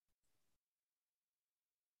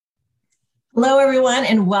Hello, everyone,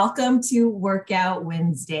 and welcome to Workout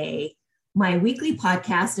Wednesday, my weekly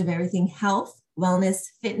podcast of everything health, wellness,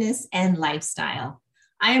 fitness, and lifestyle.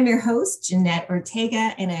 I am your host, Jeanette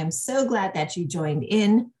Ortega, and I am so glad that you joined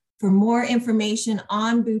in. For more information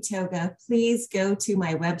on Bootoga, please go to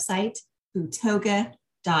my website, bootoga.com.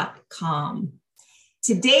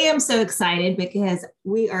 Today, I'm so excited because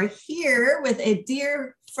we are here with a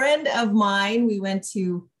dear friend of mine. We went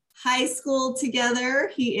to high school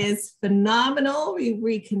together. He is phenomenal. We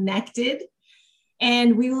reconnected,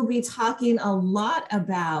 and we will be talking a lot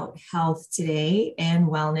about health today and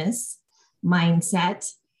wellness, mindset.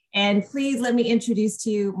 And please let me introduce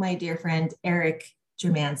to you my dear friend, Eric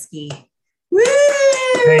Germansky. Woo!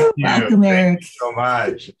 Thank you. Welcome, Eric. Thank you so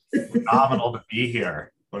much. It's phenomenal to be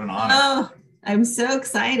here. What an honor. Oh, I'm so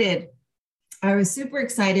excited. I was super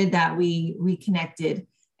excited that we reconnected.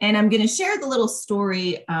 And I'm going to share the little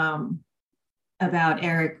story about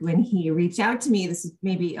Eric when he reached out to me. This is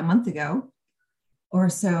maybe a month ago or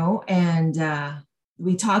so. And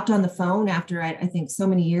we talked on the phone after, I think, so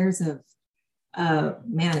many years of,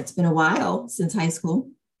 it's been a while since high school.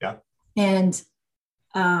 Yeah. And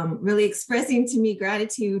really expressing to me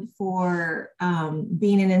gratitude for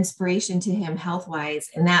being an inspiration to him health-wise.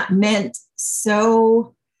 And that meant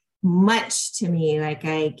so much to me. Like,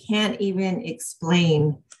 I can't even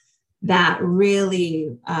explain. That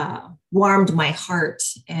really warmed my heart.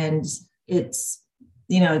 And it's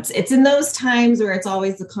in those times where it's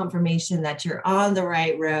always the confirmation that you're on the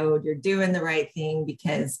right road, you're doing the right thing,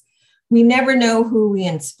 because we never know who we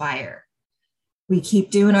inspire. We keep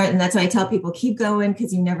doing and that's why I tell people, keep going,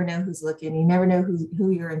 because you never know who's looking. You never know who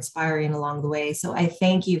you're inspiring along the way. So I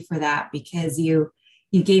thank you for that, because you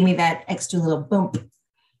gave me that extra little bump,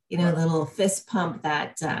 little fist pump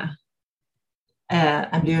that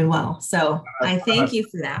I'm doing well. So I thank you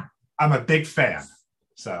for that. I'm a big fan.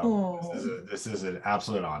 So this is an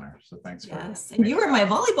absolute honor. So thanks for yes. And you were my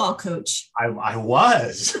volleyball coach. I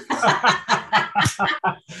was.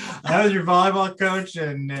 I was your volleyball coach,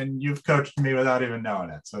 and you've coached me without even knowing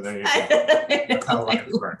it. So there you go.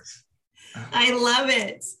 I love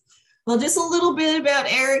it. Well, just a little bit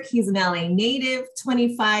about Eric. He's an LA native,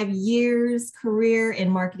 25 years career in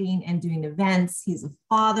marketing and doing events. He's a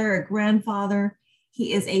father, a grandfather.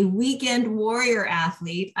 He is a weekend warrior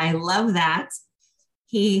athlete. I love that.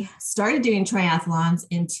 He started doing triathlons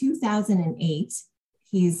in 2008.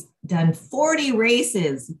 He's done 40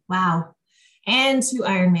 races. Wow. And 2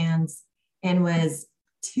 Ironmans, and was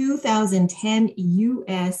 2010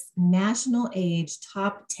 U.S. national age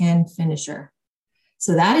top 10 finisher.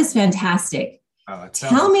 So that is fantastic. Oh,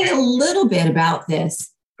 Tell me a little bit about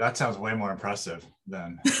this. That sounds way more impressive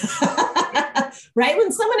than. Right?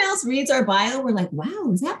 When someone else reads our bio, we're like, wow,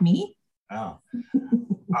 is that me? Oh.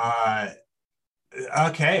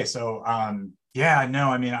 Okay. So,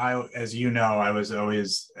 as you know, I was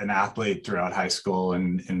always an athlete throughout high school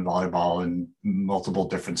and in volleyball and multiple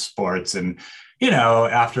different sports. And,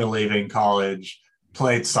 after leaving college,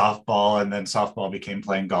 played softball, and then softball became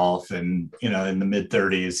playing golf. And, in the mid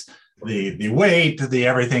 30s, the weight, the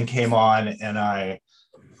everything came on, and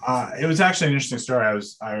it was actually an interesting story.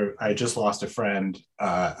 I just lost a friend,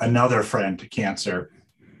 another friend, to cancer.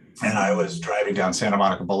 And I was driving down Santa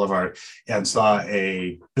Monica Boulevard and saw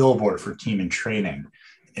a billboard for Team in Training,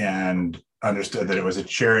 and understood that it was a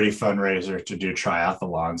charity fundraiser to do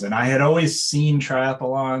triathlons. And I had always seen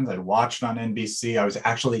triathlons. I'd watched on NBC. I was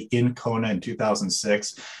actually in Kona in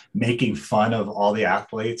 2006 making fun of all the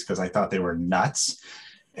athletes because I thought they were nuts.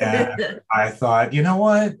 And I thought, you know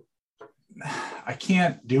what? I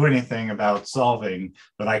can't do anything about solving,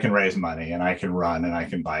 but I can raise money, and I can run, and I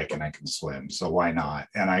can bike, and I can swim. So why not?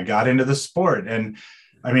 And I got into the sport. And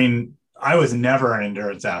I was never an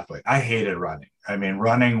endurance athlete. I hated running.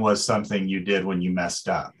 Running was something you did when you messed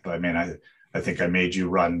up. I think I made you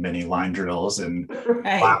run mini line drills and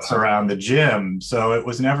laps around the gym. So it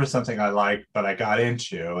was never something I liked, but I got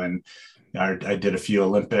into. And I did a few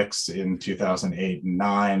Olympics in 2008 and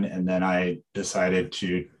 9. And then I decided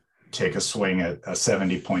to take a swing at a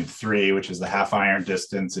 70.3, which is the half iron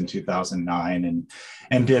distance, in 2009,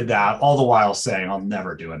 and did that, all the while saying I'll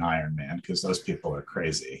never do an Ironman because those people are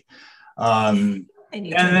crazy. And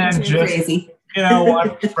then just crazy.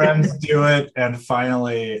 Watch friends do it, and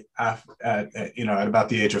finally, at about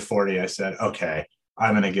the age of 40, I said, okay,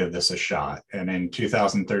 I'm going to give this a shot. And in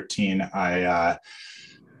 2013, I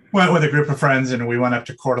went with a group of friends, and we went up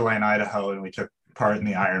to Coeur d'Alene, Idaho, and we took part in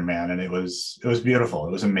the Ironman, and it was beautiful.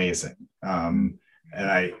 It was amazing. And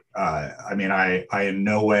I in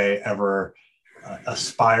no way ever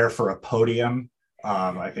aspire for a podium.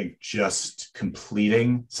 I think just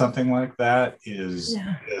completing something like that is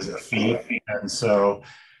a feat. And so,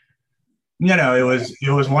 it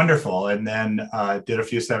was wonderful. And then did a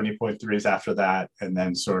few 70.3s after that, and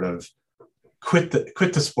then sort of quit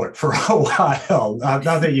the sport for a while. Not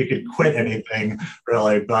that you could quit anything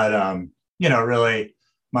really, but really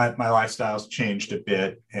my lifestyle's changed a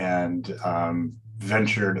bit, and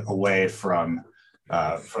ventured away from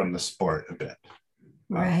the sport a bit.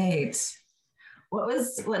 Right. What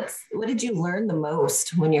did you learn the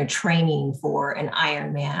most when you're training for an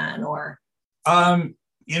Ironman or?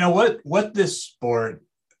 What this sport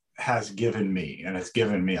has given me, and it's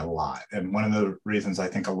given me a lot. And one of the reasons I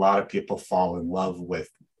think a lot of people fall in love with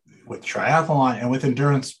triathlon and with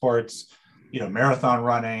endurance sports, marathon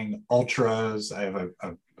running, ultras. I have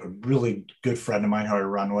a really good friend of mine who I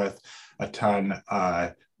run with a ton,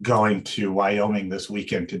 going to Wyoming this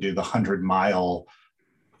weekend to do the 100-mile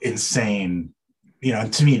insane.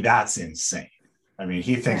 To me, that's insane. I mean,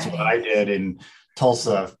 he thinks what I did in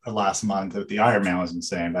Tulsa last month at the Ironman was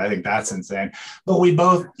insane, but I think that's insane. But we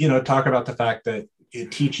both, talk about the fact that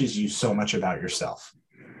it teaches you so much about yourself.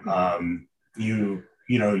 You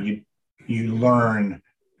learn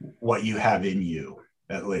what you have in you,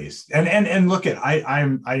 at least. And look at, I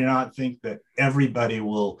do not think that everybody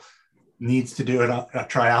needs to do a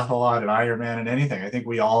triathlon, an Ironman, and anything. I think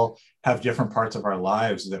we all have different parts of our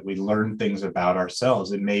lives that we learn things about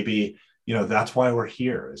ourselves, and maybe that's why we're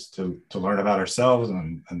here, is to learn about ourselves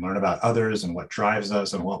and learn about others and what drives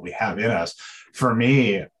us and what we have in us. For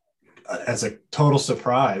me, as a total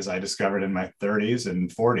surprise, I discovered in my 30s and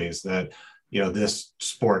 40s that, this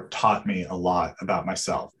sport taught me a lot about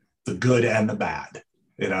myself, the good and the bad,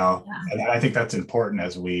 and I think that's important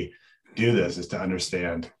as we do this, is to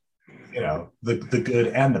understand, the good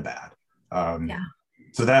and the bad.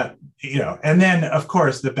 So that, and then of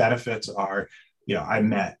course the benefits are, I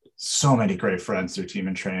met so many great friends through Team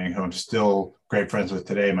in Training who I'm still great friends with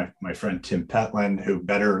today. My friend Tim Petland, who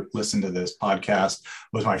better listen to this podcast,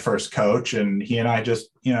 was my first coach, and he and I just,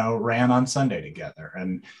 ran on Sunday together.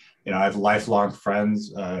 And, I have lifelong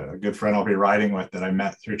friends, a good friend I'll be riding with that I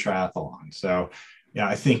met through triathlon. So,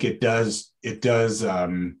 I think it does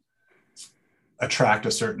attract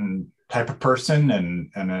a certain type of person,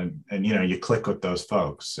 and you click with those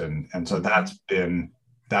folks. And so that's been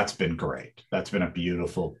great. That's been a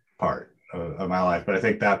beautiful part of my life. But I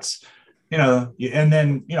think that's, and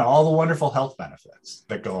then, all the wonderful health benefits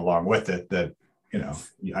that go along with it that,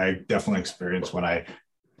 I definitely experience when I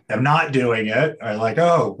am not doing it. I like,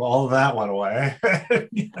 oh, all of that went away.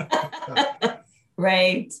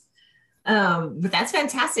 Right. But that's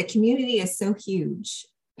fantastic. Community is so huge.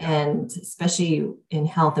 And especially in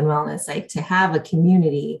health and wellness, like to have a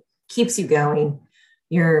community keeps you going.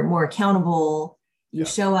 You're more accountable, you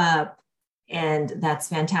show up, and that's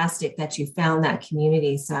fantastic that you found that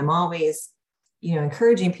community. So I'm always,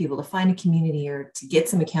 encouraging people to find a community or to get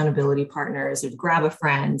some accountability partners or to grab a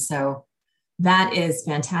friend. So that is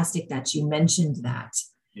fantastic that you mentioned that.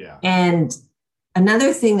 Yeah. And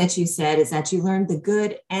another thing that you said is that you learned the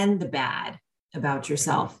good and the bad about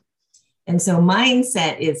yourself. And so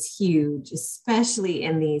mindset is huge, especially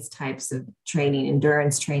in these types of training,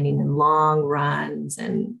 endurance training and long runs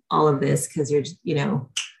and all of this, because you're, you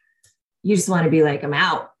just want to be like, I'm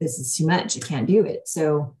out. This is too much. I can't do it.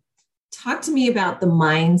 So talk to me about the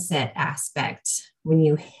mindset aspect when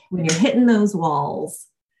you're hitting those walls.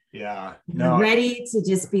 Yeah. No. Ready to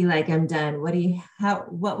just be like, I'm done.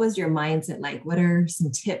 What was your mindset like? What are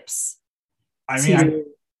some tips to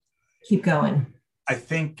keep going? I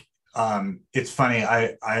think it's funny.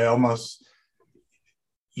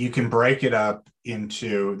 You can break it up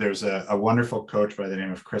into, there's a wonderful coach by the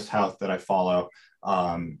name of Chris Houth that I follow.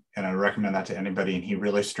 And I recommend that to anybody. And he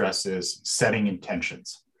really stresses setting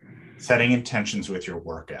intentions with your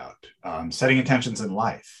workout, setting intentions in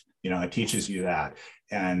life. It teaches you that.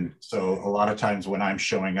 And so a lot of times when I'm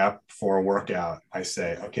showing up for a workout, I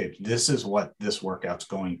say, okay, this is what this workout's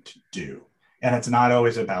going to do. And it's not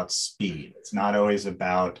always about speed. It's not always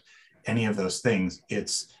about any of those things.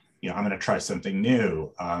 It's, I'm going to try something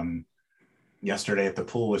new. Yesterday at the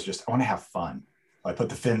pool was just, I want to have fun. I put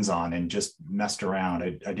the fins on and just messed around.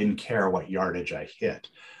 I didn't care what yardage I hit.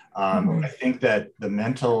 I think that the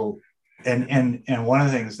mental, and one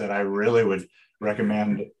of the things that I really would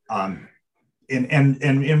recommend,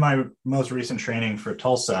 in my most recent training for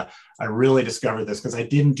Tulsa, I really discovered this because I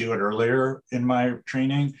didn't do it earlier in my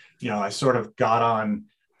training. I sort of got on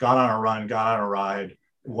a run, got on a ride,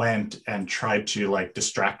 went and tried to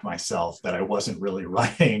distract myself that I wasn't really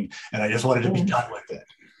running, and I just wanted to be done with it.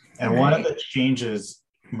 And one of the changes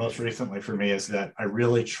most recently for me is that I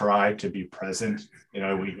really try to be present.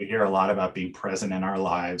 We hear a lot about being present in our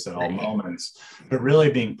lives at all moments, but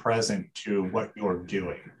really being present to what you're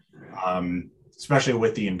doing, especially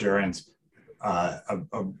with the endurance. A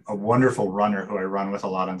wonderful runner who I run with a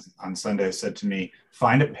lot on Sunday said to me,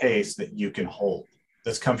 find a pace that you can hold,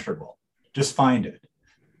 that's comfortable. Just find it.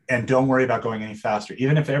 And don't worry about going any faster.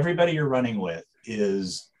 Even if everybody you're running with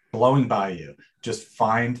is blowing by you, just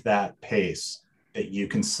find that pace that you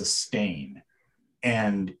can sustain.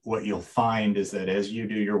 And what you'll find is that as you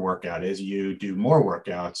do your workout, as you do more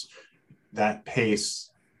workouts, that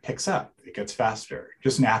pace picks up. It gets faster,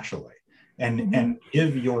 just naturally. And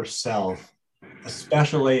give yourself,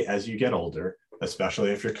 especially as you get older,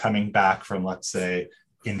 especially if you're coming back from, let's say,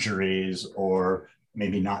 injuries or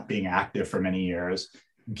maybe not being active for many years,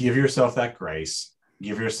 give yourself that grace,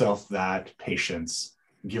 give yourself that patience,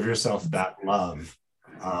 give yourself that love,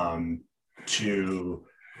 to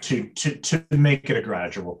make it a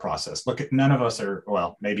gradual process. Look, none of us are,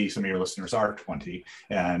 well, maybe some of your listeners are 20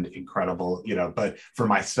 and incredible, but for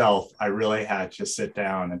myself, I really had to sit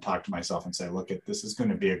down and talk to myself and say, look, this is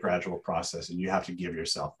going to be a gradual process and you have to give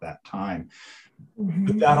yourself that time.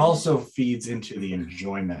 But that also feeds into the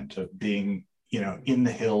enjoyment of being, in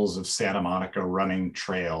the hills of Santa Monica, running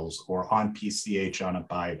trails, or on PCH on a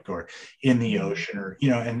bike, or in the ocean, or,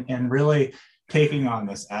 and really taking on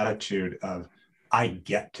this attitude of, I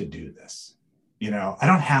get to do this. I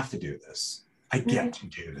don't have to do this. I get to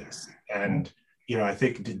do this. And, I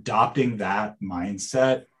think adopting that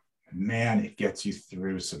mindset, man, it gets you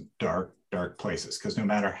through some dark, dark places. Because no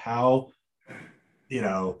matter how,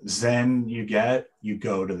 zen you get, you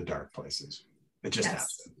go to the dark places. It just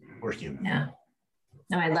happens. We're human. Yeah.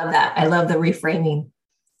 No, I love that. I love the reframing.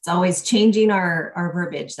 It's always changing our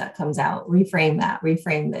verbiage that comes out. Reframe that,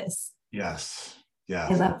 reframe this. Yes. Yeah.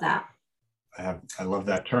 I love that. I love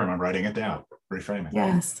that term. I'm writing it down. Reframing.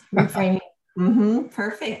 Yes. Reframing.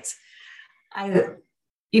 Perfect.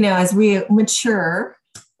 As we mature,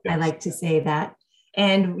 I like to say that.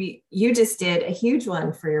 And you just did a huge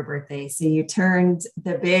one for your birthday. So you turned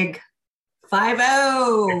the big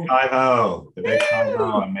 5-0. The big 5-0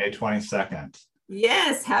 on May 22nd.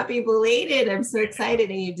 Yes. Happy belated. I'm so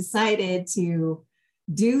excited. And you decided to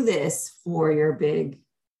do this for your big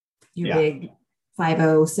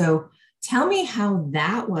 5-0. So tell me how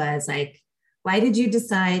that was. Like, why did you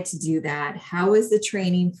decide to do that? How was the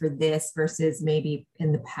training for this versus maybe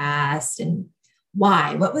in the past? And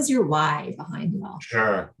why? What was your why behind it all?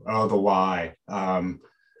 Sure. Oh, the why.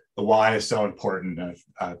 The why is so important.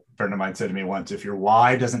 A friend of mine said to me once, if your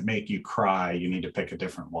why doesn't make you cry, you need to pick a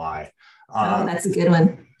different why. That's a good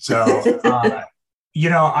one. So, I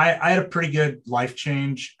had a pretty good life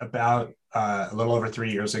change about a little over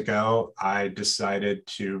 3 years ago. I decided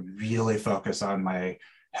to really focus on my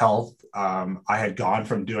health. I had gone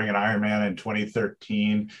from doing an Ironman in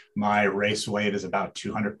 2013. My race weight is about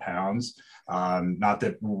 200 pounds. Not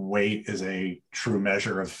that weight is a true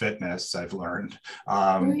measure of fitness, I've learned.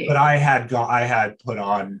 But I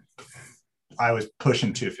was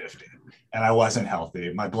pushing 250 and I wasn't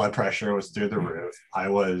healthy. My blood pressure was through the roof. I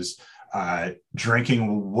was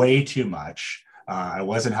drinking way too much. I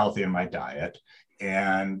wasn't healthy in my diet.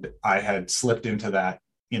 And I had slipped into that,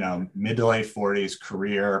 mid to late 40s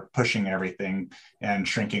career, pushing everything and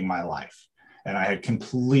shrinking my life. And I had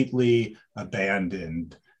completely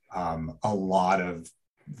abandoned a lot of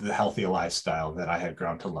the healthy lifestyle that I had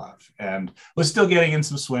grown to love, and was still getting in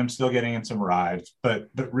some swims, still getting in some rides, but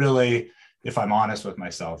really, if I'm honest with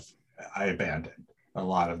myself, I abandoned a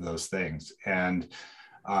lot of those things. And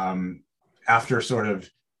after sort of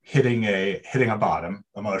hitting a bottom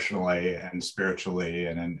emotionally and spiritually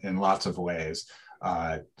and in lots of ways,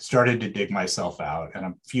 started to dig myself out. And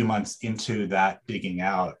a few months into that digging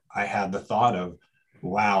out, I had the thought of,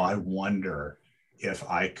 wow, I wonder if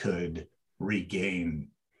I could regain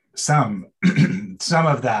some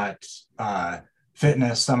of that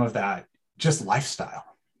fitness, some of that just lifestyle,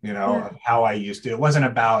 of how I used to. It wasn't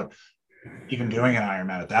about even doing an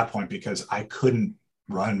Ironman at that point, because I couldn't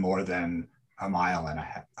run more than a mile.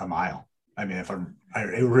 I mean,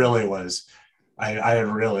 it really was, I had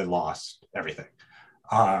really lost everything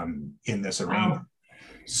in this arena. Wow.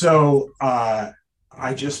 So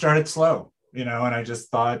I just started slow, and I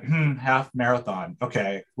just thought, half marathon.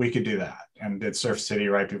 Okay, we could do that. And did Surf City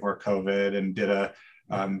right before COVID, and did a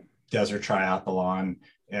desert triathlon.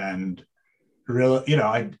 And really,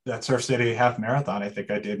 that Surf City half marathon, I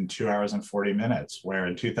think I did in 2 hours and 40 minutes, where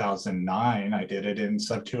in 2009, I did it in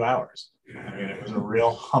sub 2 hours. I mean, it was a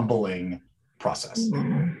real humbling process.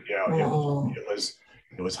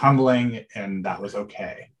 It was humbling, and that was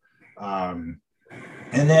okay.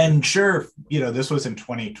 And then, sure, this was in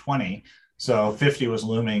 2020. So 50 was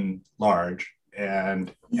looming large.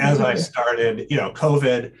 And as I started,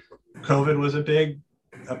 COVID was a big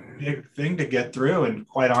thing to get through. And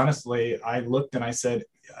quite honestly, I looked and I said,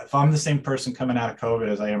 if I'm the same person coming out of COVID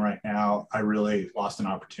as I am right now, I really lost an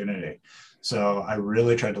opportunity. So I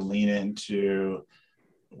really tried to lean into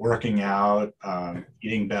working out,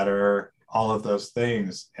 eating better, all of those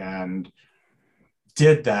things, and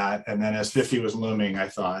did that. And then as 50 was looming, I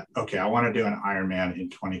thought, okay, I want to do an Ironman in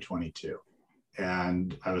 2022.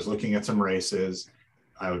 And I was looking at some races.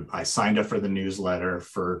 I signed up for the newsletter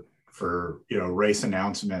for race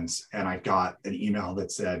announcements, and I got an email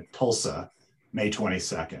that said Tulsa, May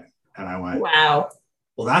 22nd. And I went, wow.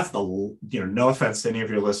 Well, that's no offense to any of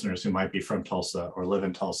your listeners who might be from Tulsa or live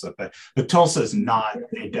in Tulsa, but Tulsa is not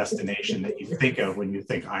a destination that you think of when you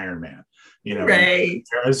think Ironman. Right.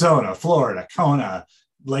 Arizona, Florida, Kona,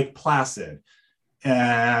 Lake Placid.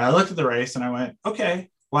 And I looked at the race and I went, okay,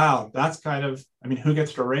 wow, that's who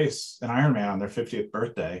gets to race an Ironman on their 50th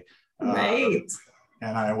birthday? Right.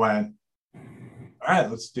 And I went, all right,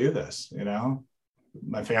 let's do this.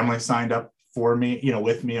 My family signed up for me,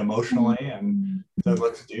 with me emotionally, and said,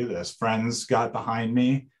 let's do this. Friends got behind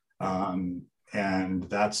me. And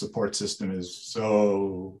that support system is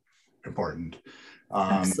so important.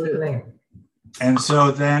 Absolutely. And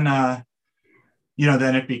so then,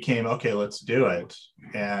 then it became, okay, let's do it.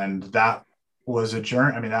 And that was a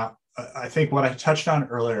journey. I think what I touched on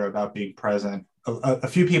earlier about being present, a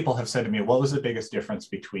few people have said to me, what was the biggest difference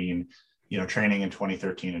between, training in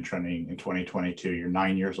 2013 and training in 2022? You're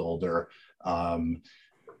 9 years older.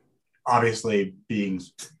 Obviously being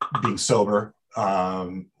sober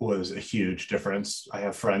was a huge difference. I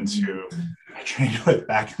have friends who I trained with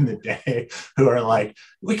back in the day who are like,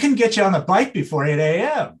 we couldn't get you on the bike before 8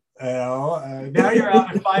 a.m. Now you're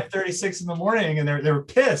out at 5:36 in the morning, and they were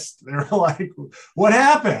pissed. They were like, what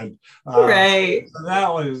happened? Right. So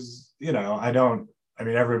that was,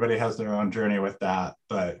 everybody has their own journey with that,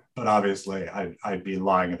 but obviously I'd be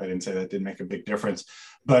lying if I didn't say that didn't make a big difference.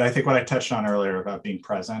 But I think what I touched on earlier about being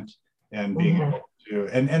present and being able to,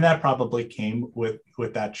 and that probably came with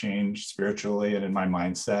that change spiritually and in my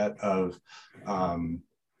mindset of,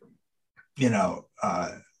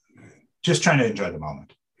 just trying to enjoy the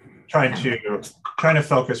moment, trying to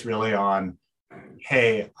focus really on,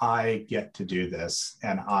 hey, I get to do this,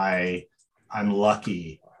 and I'm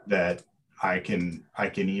lucky that I can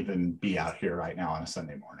even be out here right now on a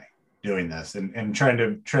Sunday morning doing this, and trying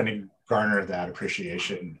to garner that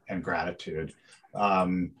appreciation and gratitude.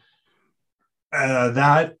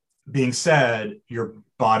 That being said, your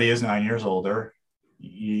body is 9 years older.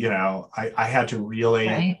 I had to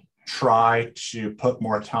really try to put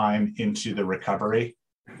more time into the recovery,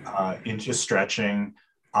 into stretching.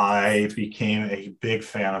 I became a big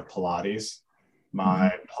fan of Pilates.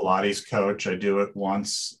 My Pilates coach, I do it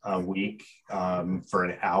once a week for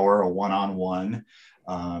an hour, a one-on-one.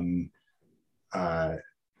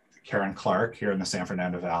 Karen Clark here in the San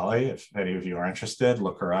Fernando Valley. If any of you are interested,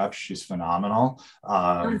 look her up. She's phenomenal.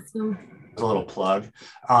 Awesome. A little plug.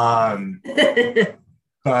 But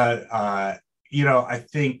I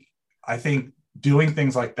think doing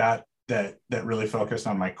things like that really focused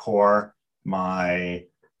on my core, my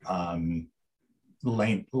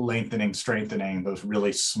lengthening, strengthening those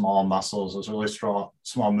really small muscles, those really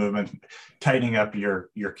small movements, tightening up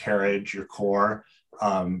your carriage, your core.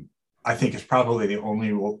 I think is probably the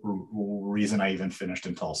only reason I even finished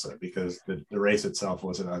in Tulsa, because the race itself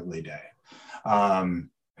was an ugly day.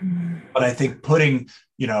 But I think putting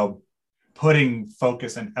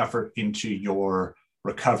focus and effort into your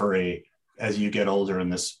recovery as you get older in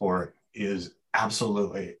this sport is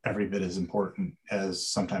absolutely every bit as important as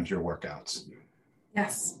sometimes your workouts.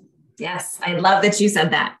 Yes. I love that you said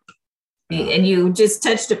that. Yeah. And you just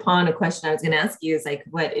touched upon a question I was going to ask you, is like,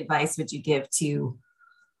 what advice would you give to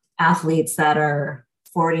athletes that are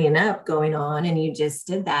 40 and up going on? And you just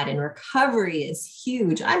did that. And recovery is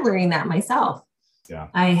huge. I'm learning that myself. Yeah.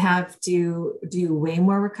 I have to do way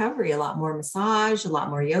more recovery, a lot more massage, a lot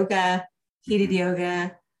more yoga, heated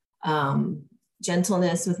yoga,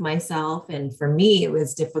 gentleness with myself. And for me, it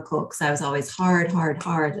was difficult because I was always hard.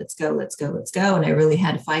 Let's go. And I really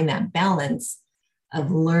had to find that balance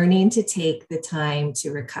of learning to take the time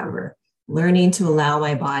to recover, learning to allow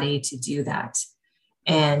my body to do that.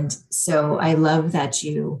 And so I love that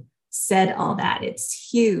you said all that. It's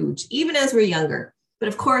huge, even as we're younger. But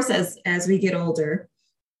of course, as we get older.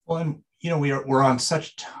 Well, and we're on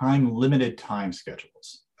such limited time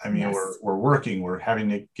schedules. Yes. we're working, we're having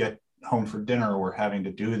to get home for dinner, we're having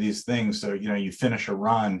to do these things. So, you finish a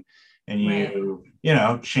run and Right. you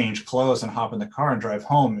know, change clothes and hop in the car and drive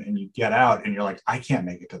home, and you get out and you're like, I can't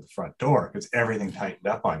make it to the front door because everything tightened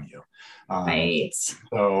up on you. Right.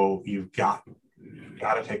 So you've got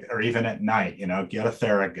to take, or even at night, you know, get a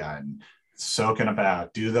Theragun, soak in a bath,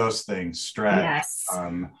 do those things, stretch, Yes.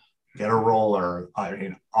 get a roller. I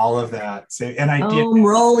mean, all of that. And I did Foam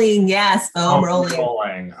rolling. Yes. Foam foam rolling.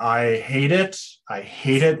 rolling. I hate it. I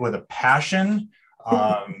hate it with a passion.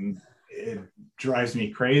 It drives me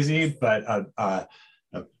crazy, but a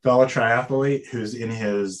fellow triathlete who's in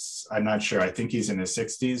his, I'm not sure, I think he's in his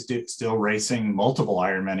 60s, still racing multiple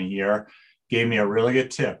Ironman a year, gave me a really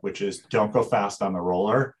good tip, which is don't go fast on the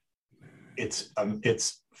roller. It's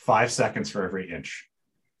 5 seconds for every inch.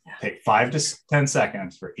 Take 5 to 10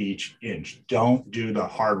 seconds for each inch. Don't do the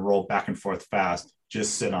hard roll back and forth fast.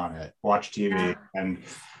 Just sit on it, watch TV, and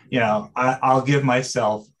you know, I'll give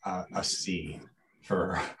myself a C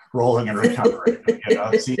for rolling and recovery. You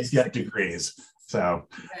know, C's get degrees. So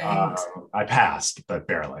Right. I passed, but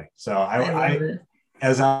barely. So I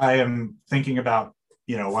as I am thinking about,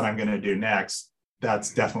 you know, what I'm going to do next,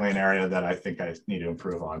 that's definitely an area that I think I need to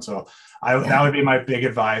improve on. So that would be my big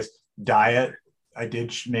advice. Diet. I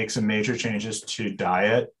did make some major changes to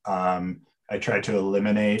diet. I tried to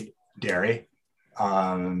eliminate dairy.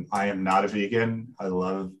 I am not a vegan. I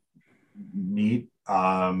love meat.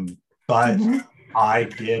 But I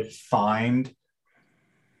did find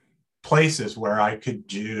places where I could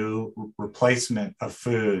do replacement of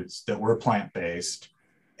foods that were plant-based,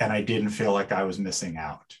 and I didn't feel like I was missing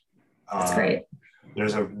out. That's great.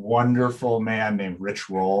 There's a wonderful man named Rich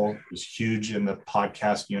Roll, who's huge in the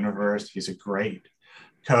podcast universe. He's a great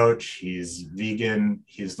coach. He's vegan.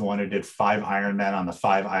 He's the one who did 5 Ironmen on the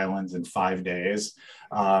 5 islands in 5 days.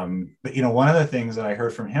 But, you know, one of the things that I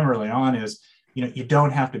heard from him early on is, you know, you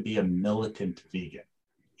don't have to be a militant vegan.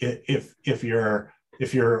 If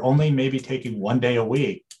you're only maybe taking 1 day a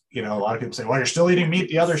week, you know, a lot of people say, well, you're still eating meat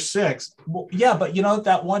the other 6. Well, yeah, but you know,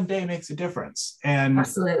 that 1 day makes a difference. And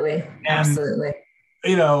absolutely.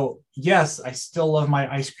 You know, yes, I still love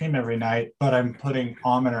my ice cream every night, but I'm putting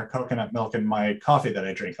almond or coconut milk in my coffee that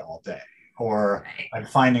I drink all day, or I'm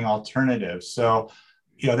finding alternatives. So,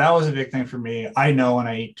 you know, that was a big thing for me. I know when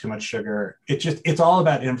I eat too much sugar, it's all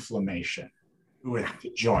about inflammation with the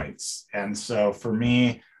joints. And so for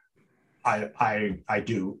me, I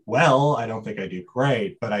do well. I don't think I do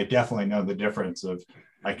great, but I definitely know the difference of,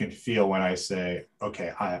 I can feel when I say,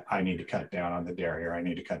 okay, I need to cut down on the dairy, or I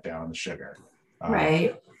need to cut down on the sugar.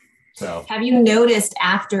 Right. So have you noticed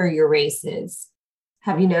after your races,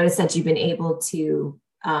 have you noticed that you've been able to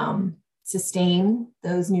sustain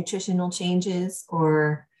those nutritional changes,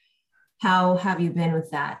 or how have you been with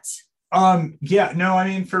that? Yeah, no, I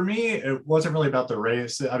mean, for me, it wasn't really about the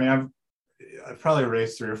race. I mean, I've probably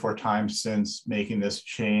raced 3 or 4 times since making this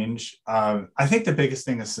change. I think the biggest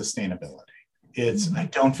thing is sustainability. I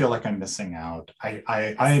don't feel like I'm missing out.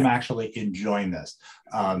 I am actually enjoying this.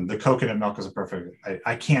 The coconut milk is a perfect,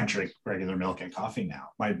 I can't drink regular milk and coffee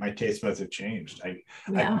now. My taste buds have changed.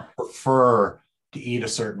 I prefer to eat a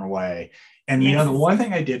certain way. And, you know, the one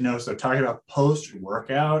thing I did notice, so talking about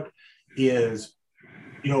post-workout, is,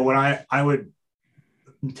 you know, when I would,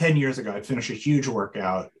 10 years ago, I'd finish a huge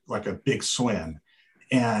workout, like a big swim,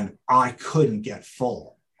 and I couldn't get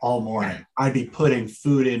full all morning. I'd be putting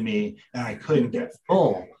food in me and I couldn't get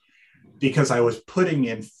full because I was putting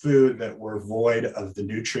in food that were void of the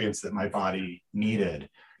nutrients that my body needed.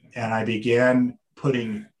 And I began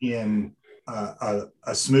putting in a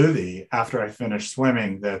smoothie after I finished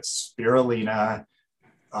swimming that's spirulina,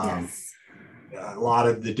 a lot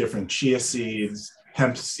of the different chia seeds,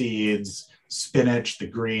 hemp seeds, spinach, the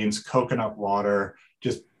greens, coconut water,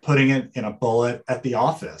 just putting it in a bullet at the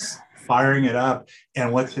office, firing it up.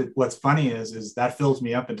 And what's funny is that fills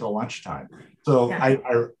me up until lunchtime. So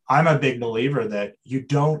I'm a big believer that you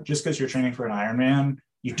don't, just because you're training for an Ironman,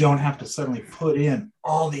 you don't have to suddenly put in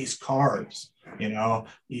all these carbs. You know,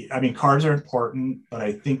 I mean, carbs are important, but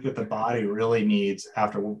I think that the body really needs,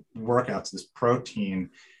 after workouts, this protein.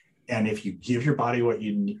 And if you give your body what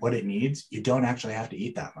it needs, you don't actually have to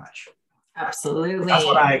eat that much. Absolutely. That's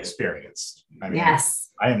what I experienced. I mean,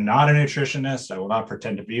 I am not a nutritionist. I will not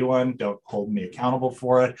pretend to be one. Don't hold me accountable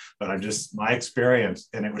for it. But I'm just, my experience,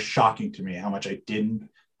 and it was shocking to me how much I didn't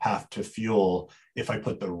have to fuel if I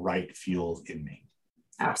put the right fuel in me.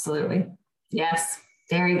 Absolutely. Yes.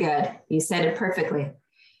 Very good. You said it perfectly.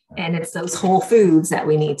 And it's those whole foods that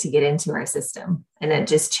we need to get into our system, and it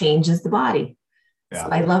just changes the body. Yeah. So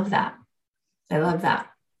I love that. I love that.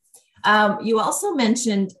 You also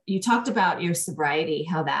mentioned, you talked about your sobriety,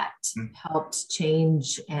 how that helped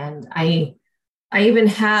change. And I I even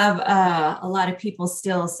have a lot of people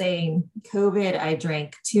still saying, COVID, I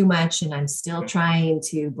drank too much and I'm still trying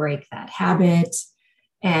to break that habit.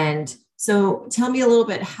 And so tell me a little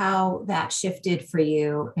bit how that shifted for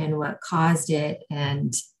you and what caused it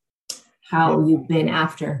and how you've been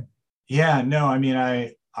after. Yeah, no, I mean,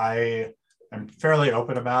 I am fairly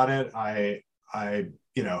open about it. I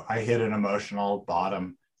hit an emotional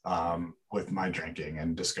bottom with my drinking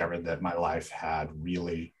and discovered that my life had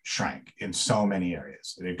really shrank in so many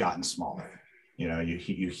areas. It had gotten smaller. You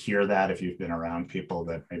hear that if you've been around people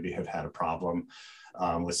that maybe have had a problem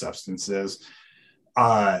with substances.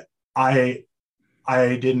 Uh, I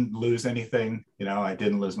I didn't lose anything. I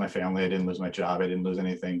didn't lose my family. I didn't lose my job. I didn't lose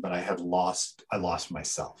anything, but I lost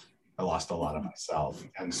myself. I lost a lot of myself.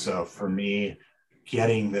 And so for me,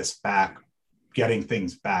 getting this back, getting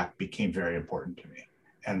things back became very important to me.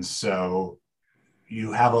 And so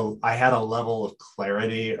I had a level of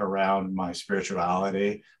clarity around my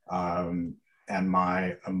spirituality and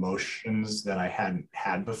my emotions that I hadn't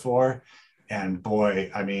had before. And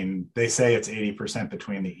boy, I mean, they say it's 80%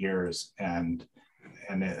 between the ears, and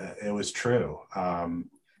it was true.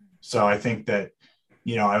 So I think that,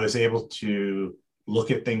 I was able to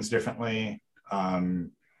look at things differently.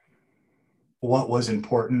 What was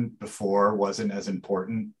important before wasn't as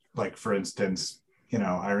important. Like, for instance,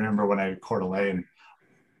 I remember when I had Coeur d'Alene,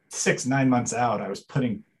 6-9 months out, I was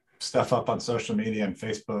putting stuff up on social media and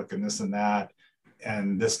Facebook and this and that.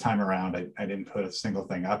 And this time around, I didn't put a single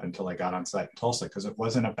thing up until I got on site in Tulsa, because it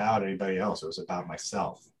wasn't about anybody else. It was about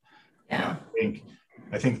myself. Yeah.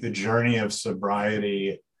 I think the journey of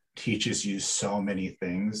sobriety teaches you so many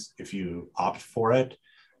things if you opt for it.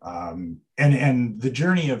 And the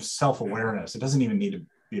journey of self-awareness, it doesn't even need to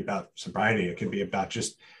be about sobriety. It could be about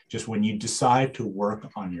just when you decide to work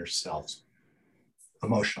on yourself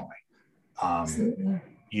emotionally.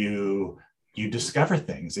 You discover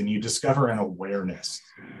things, and you discover an awareness.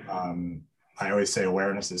 I always say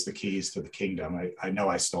awareness is the keys to the kingdom. I know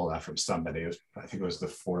I stole that from somebody. I think it was the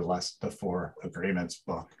Four Agreements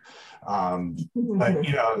book. But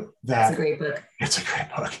that's a great book. It's a great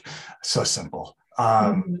book. So simple.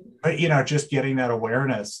 But just getting that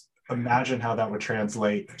awareness, imagine how that would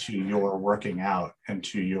translate to your working out and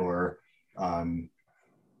to your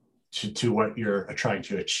to what you're trying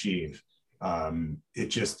to achieve.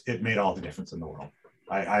 It made all the difference in the world.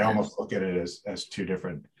 I almost look at it as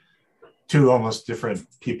two almost different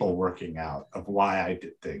people working out of why I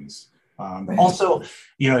did things. Right. Also,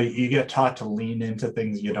 you get taught to lean into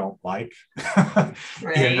things you don't like in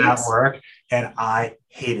that work. And I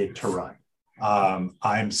hated to run. I'm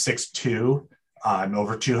 6'2". I'm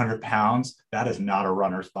over 200 pounds. That is not a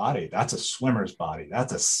runner's body. That's a swimmer's body.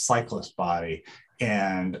 That's a cyclist's body.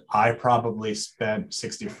 And I probably spent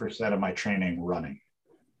 60% of my training running,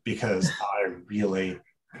 because I really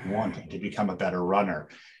wanted to become a better runner.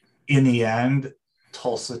 In the end,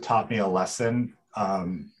 Tulsa taught me a lesson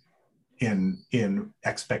in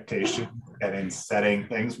expectation and in setting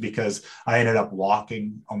things, because I ended up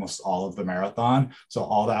walking almost all of the marathon. So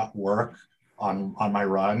all that work on my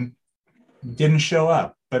run didn't show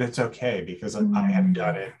up, but it's okay, because I had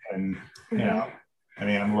done it. And,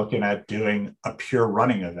 I'm looking at doing a pure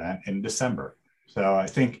running event in December. So I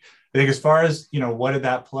think as far as, what did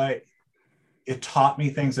that play? It taught me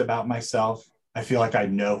things about myself. I feel like I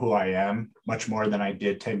know who I am much more than I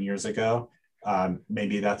did 10 years ago.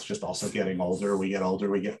 Maybe that's just also getting older. We get older,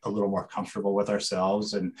 we get a little more comfortable with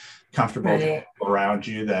ourselves and comfortable with people around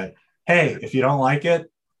you that, hey, if you don't like it,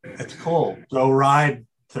 it's cool. Go ride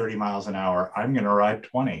 30 miles an hour. I'm going to ride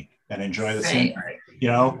 20 and enjoy the scenery.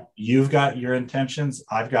 You've got your intentions.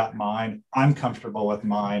 I've got mine. I'm comfortable with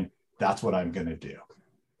mine. That's what I'm going to do.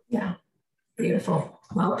 Yeah. Beautiful.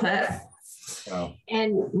 Well put.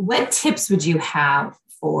 And what tips would you have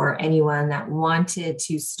for anyone that wanted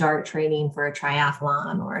to start training for a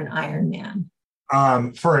triathlon or an Ironman?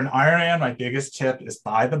 For an Ironman, my biggest tip is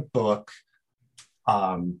buy the book.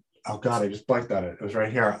 Oh God, I just blanked on it. It was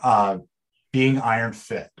right here. Being Iron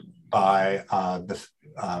Fit by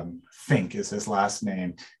Fink is his last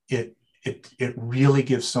name. It really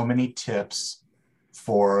gives so many tips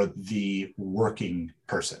for the working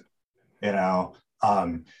person.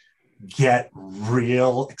 Get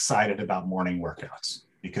real excited about morning workouts,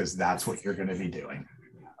 because that's what you're going to be doing.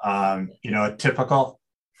 A typical,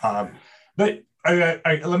 but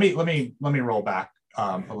let me roll back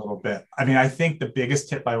a little bit. I think the biggest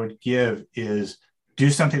tip I would give is do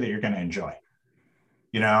something that you're going to enjoy.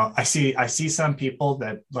 I see some people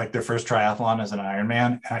that like their first triathlon as an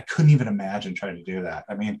Ironman, and I couldn't even imagine trying to do that.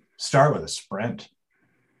 Start with a sprint.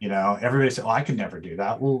 You know, everybody said, well, I could never do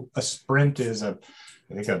that. Well, a sprint is I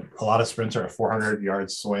think a lot of sprints are a 400-yard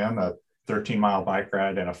swim, a 13-mile bike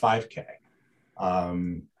ride, and a 5K.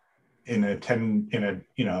 In a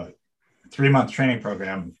 3-month training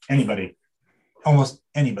program, almost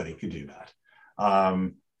anybody could do that.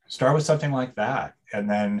 Start with something like that, and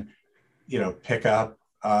then, pick up,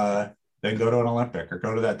 then go to an Olympic or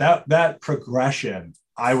go to that progression.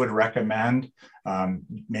 I would recommend,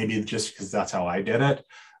 maybe just because that's how I did it.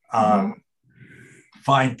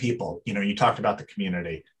 Find people. You talked about the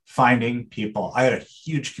community. Finding people. I had a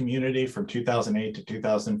huge community from 2008 to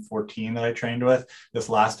 2014 that I trained with. This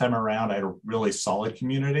last time around, I had a really solid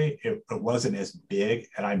community. It wasn't as big,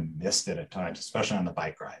 and I missed it at times, especially on the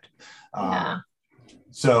bike ride.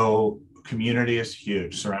 So community is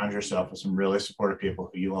huge. Surround yourself with some really supportive people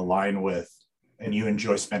who you align with and you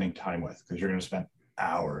enjoy spending time with, because you're going to spend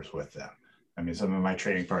hours with them. I mean, some of my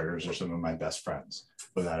training partners are some of my best friends,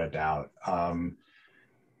 without a doubt.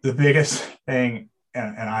 The biggest thing,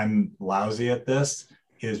 and I'm lousy at this,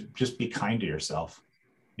 is just be kind to yourself.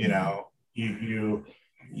 You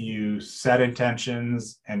set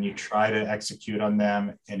intentions and you try to execute on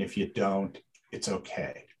them. And if you don't, it's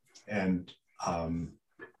okay. And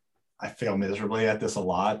I fail miserably at this a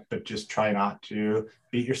lot, but just try not to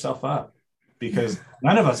beat yourself up, because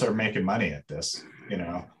none of us are making money at this.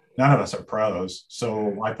 None of us are pros. So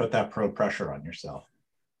why put that pro pressure on yourself?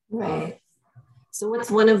 Right. So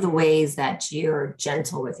what's one of the ways that you're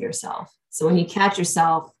gentle with yourself? So when you catch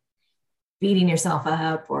yourself beating yourself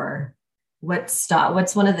up, or what's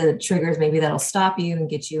one of the triggers maybe that'll stop you and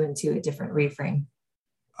get you into a different reframe?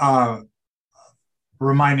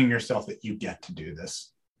 Reminding yourself that you get to do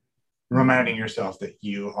this. Reminding yourself that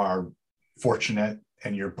you are fortunate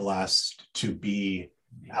and you're blessed to be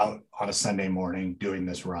out on a Sunday morning doing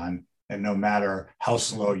this run. And no matter how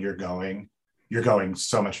slow you're going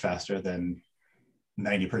so much faster than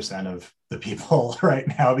 90% of the people right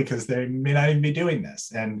now, because they may not even be doing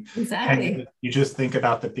this. And, exactly. And you just think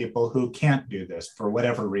about the people who can't do this for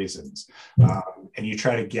whatever reasons. And you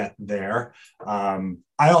try to get there. I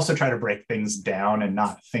also try to break things down and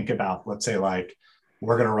not think about, let's say, like,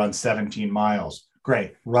 we're going to run 17 miles.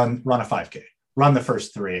 Great. Run a 5K, run the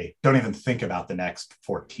first 3. Don't even think about the next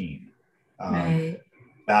 14. Right.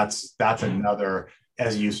 That's another,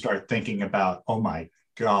 as you start thinking about, oh my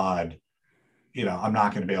God, I'm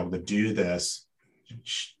not going to be able to do this.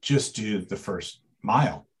 Just do the first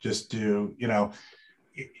mile. Just do,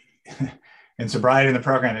 in sobriety in the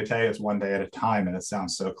program, they tell you it's one day at a time, and it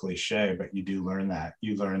sounds so cliche, but you do learn that.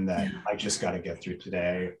 You learn that I just got to get through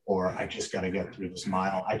today, or I just got to get through this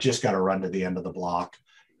mile. I just got to run to the end of the block.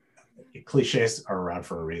 Cliches are around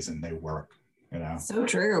for a reason. They work. So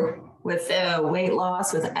true. With weight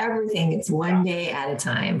loss, with everything, it's one day at a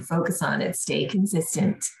time. Focus on it. Stay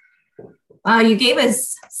consistent. You gave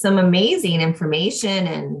us some amazing information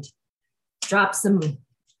and dropped some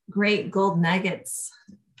great gold nuggets.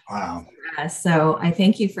 Wow. So I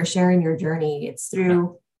thank you for sharing your journey. It's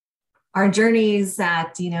through our journeys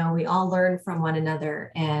that, we all learn from one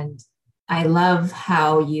another. And I love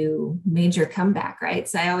how you made your comeback, right?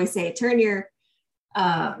 So I always say, now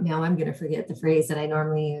I'm going to forget the phrase that I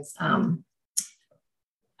normally use.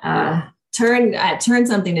 Turn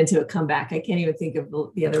something into a comeback. I can't even think of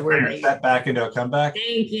the other word. Turn your setback into a comeback.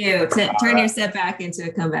 Thank you. Turn your setback into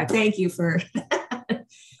a comeback. Thank you for that.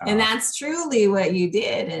 And that's truly what you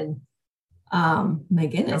did. And my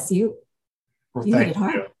goodness, you hit it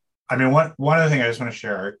hard. I mean, one other thing I just want to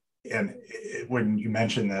share, and when you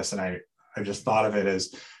mentioned this, and I just thought of it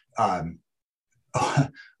as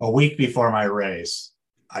a week before my race,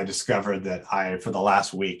 I discovered that for the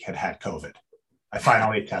last week, had COVID. I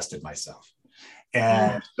finally tested myself.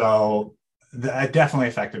 And so that definitely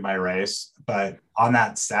affected my race. But on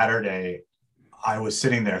that Saturday, I was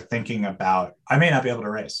sitting there thinking about, I may not be able to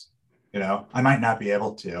race, I might not be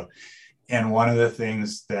able to. And one of the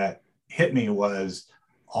things that hit me was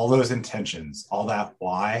all those intentions, all that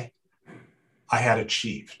why I had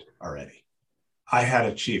achieved already. I had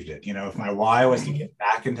achieved it. If my why was to get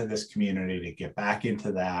back into this community, to get back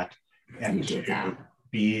into that, and to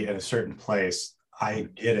be at a certain place, I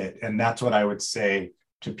did it. And that's what I would say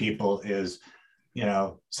to people is,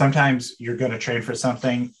 sometimes you're going to train for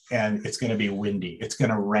something and it's going to be windy. It's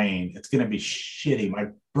going to rain. It's going to be shitty. My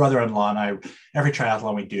brother-in-law and I, every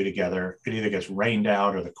triathlon we do together, it either gets rained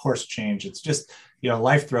out or the course change. It's just,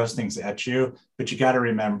 life throws things at you, but you got to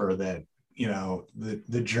remember that,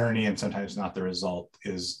 the journey, and sometimes not the result,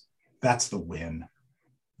 that's the win.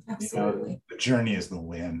 Absolutely. The journey is the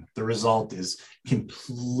win. The result is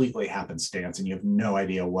completely happenstance, and you have no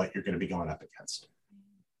idea what you're going to be going up against.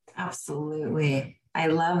 Absolutely. I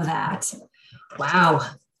love that. Wow.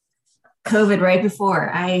 COVID right before.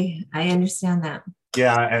 I understand that.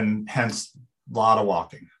 Yeah, and hence a lot of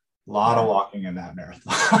walking in that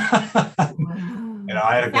marathon. You know, Wow.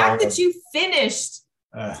 I had The a goal fact that of, you finished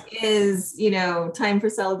uh, is, time for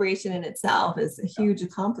celebration in itself is a huge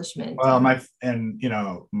accomplishment. well,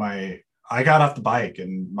 I got off the bike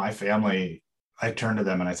and my family, I turned to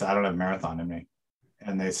them and I said, I don't have a marathon in me.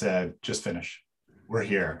 And they said, just finish. We're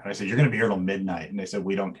here. And I said, you're going to be here till midnight. And they said,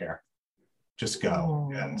 we don't care. Just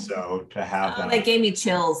go. And Oh, so to have that that, gave me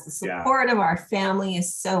chills. The yeah, support of our family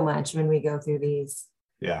is so much when we go through these.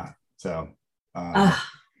 yeah. So Ah,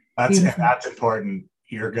 beautiful. that's important.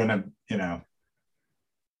 You're gonna, yeah.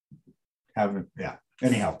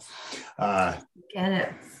 Anyhow, Get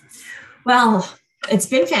it. Well, it's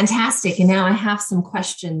been fantastic. And now I have some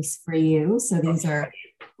questions for you. So these are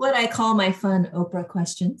what I call my fun Oprah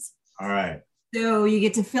questions. all right. So you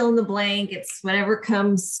get to fill in the blank. It's whatever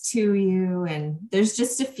comes to you. And there's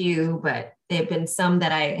just a few, but they've been some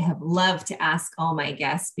that I have loved to ask all my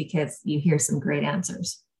guests because you hear some great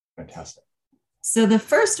answers. Fantastic. So the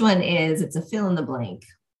first one is it's a fill in the blank.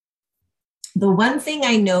 The one thing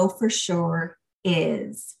I know for sure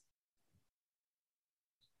is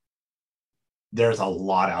There's a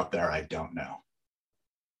lot out there I don't know.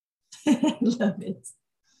 I love it.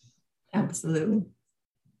 Absolutely.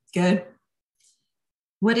 Good.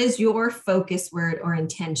 What is your focus word or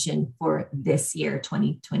intention for this year,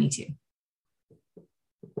 2022?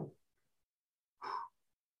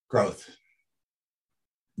 Growth.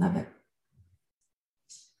 Love it.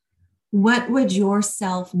 What would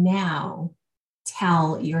yourself now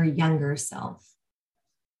tell your younger self?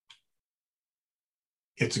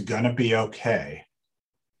 It's going to be okay.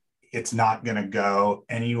 It's not going to go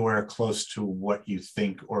anywhere close to what you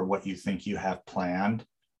think or what you think you have planned,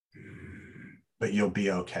 but you'll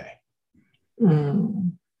be okay.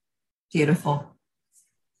 Beautiful.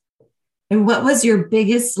 And what was your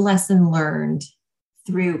biggest lesson learned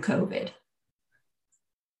through COVID?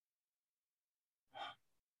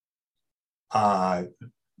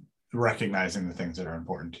 Recognizing the things that are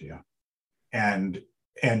important to you and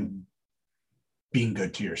being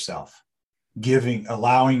good to yourself,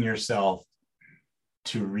 allowing yourself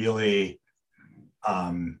to really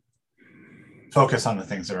focus on the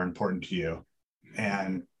things that are important to you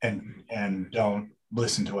and don't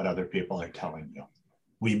listen to what other people are telling you.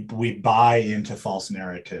 We buy into false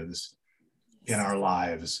narratives in our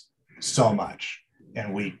lives so much,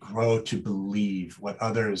 and we grow to believe what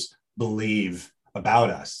others believe about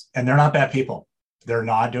us. And they're not bad people. They're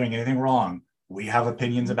not doing anything wrong. We have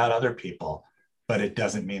opinions about other people, but it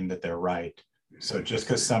doesn't mean that they're right. So just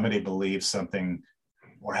because somebody believes something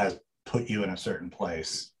or has put you in a certain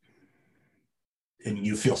place and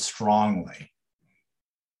you feel strongly,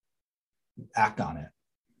 act on it.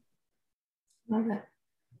 Love it.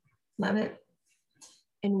 Love it.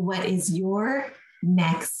 And what is your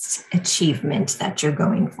next achievement that you're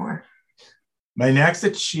going for? My next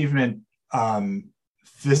achievement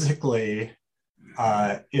physically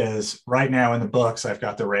is right now in the books. I've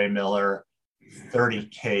got the Ray Miller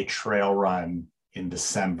 30K trail run in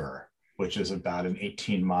December, which is about an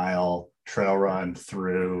 18-mile trail run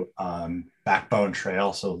through Backbone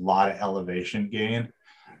Trail. So a lot of elevation gain.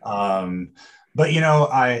 But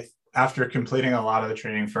after completing a lot of the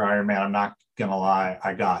training for Ironman, I'm not gonna lie,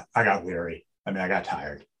 I got weary. I mean, I got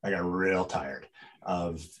tired. I got real tired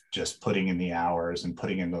of just putting in the hours and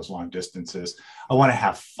putting in those long distances. I want to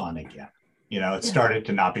have fun again. It started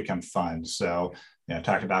to not become fun. So,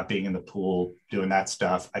 talk about being in the pool, doing that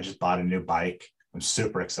stuff. I just bought a new bike. I'm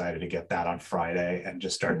super excited to get that on Friday and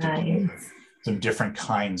just start to do some different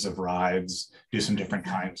kinds of rides, do some different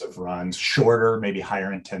kinds of runs, shorter, maybe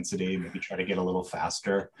higher intensity, maybe try to get a little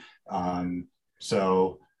faster.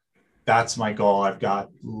 So that's my goal. I've got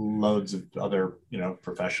loads of other,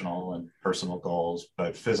 professional and personal goals,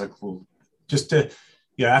 but physical, just to,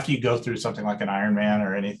 after you go through something like an Ironman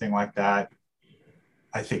or anything like that,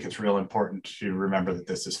 I think it's real important to remember that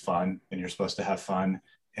this is fun and you're supposed to have fun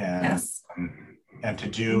and to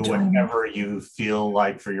do whatever you feel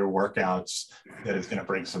like for your workouts that is going to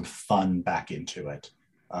bring some fun back into it.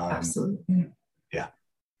 Absolutely. Yeah,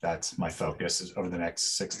 that's my focus is over the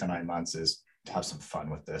next 6 to 9 months is to have some fun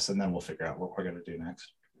with this, and then we'll figure out what we're going to do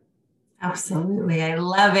next. Absolutely. I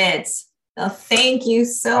love it. Well, thank you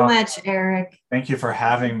so much, Eric. Thank you for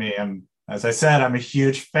having me. And as I said, I'm a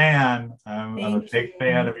huge fan. I'm a big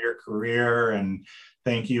fan of your career, and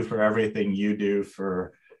thank you for everything you do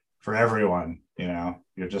for everyone.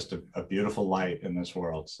 You're just a beautiful light in this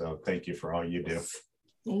world. So thank you for all you do.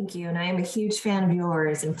 Thank you. And I am a huge fan of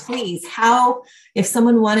yours. And please, if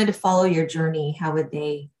someone wanted to follow your journey, how would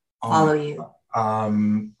they follow you?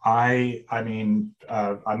 I'm not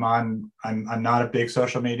a big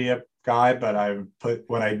social media guy, but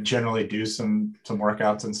when I generally do some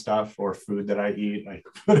workouts and stuff or food that I eat, I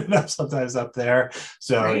put it up sometimes up there.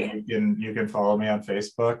 So right. you can follow me on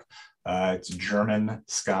Facebook. It's German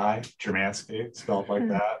Sky, Germansky, spelled like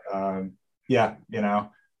that.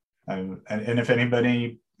 And if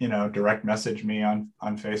anybody, direct message me on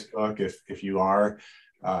Facebook, if you are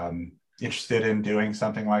interested in doing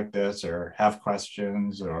something like this or have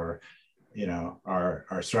questions or,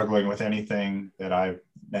 are struggling with anything that I've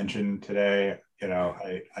mentioned today,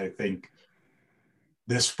 I think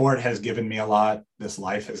this sport has given me a lot, this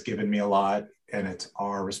life has given me a lot, and it's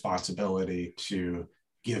our responsibility to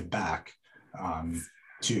give back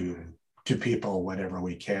to people whenever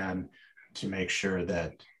we can, to make sure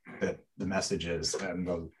that the messages and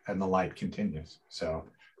the light continues. So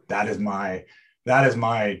that is my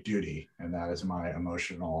duty, and that is my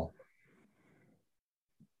emotional,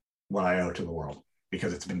 what I owe to the world,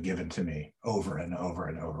 because it's been given to me over and over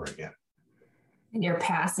and over again. And you're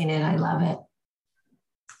passing it. I love it.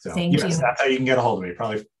 So thank you. That's how you can get a hold of me.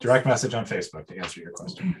 Probably direct message on Facebook to answer your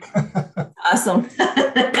question. Awesome.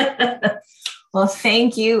 Well,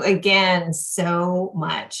 thank you again so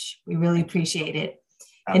much. We really appreciate it.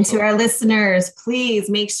 Absolutely. And to our listeners, please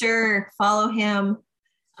make sure, follow him,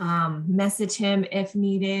 message him if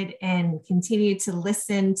needed, and continue to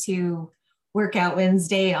listen to Workout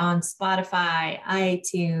Wednesday on Spotify,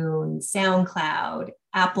 iTunes, SoundCloud,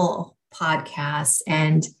 Apple Podcasts,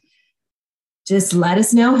 and just let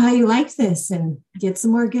us know how you like this and get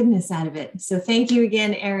some more goodness out of it. So thank you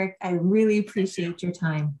again, Eric. I really appreciate your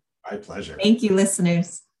time. My pleasure. Thank you,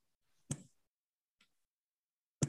 listeners.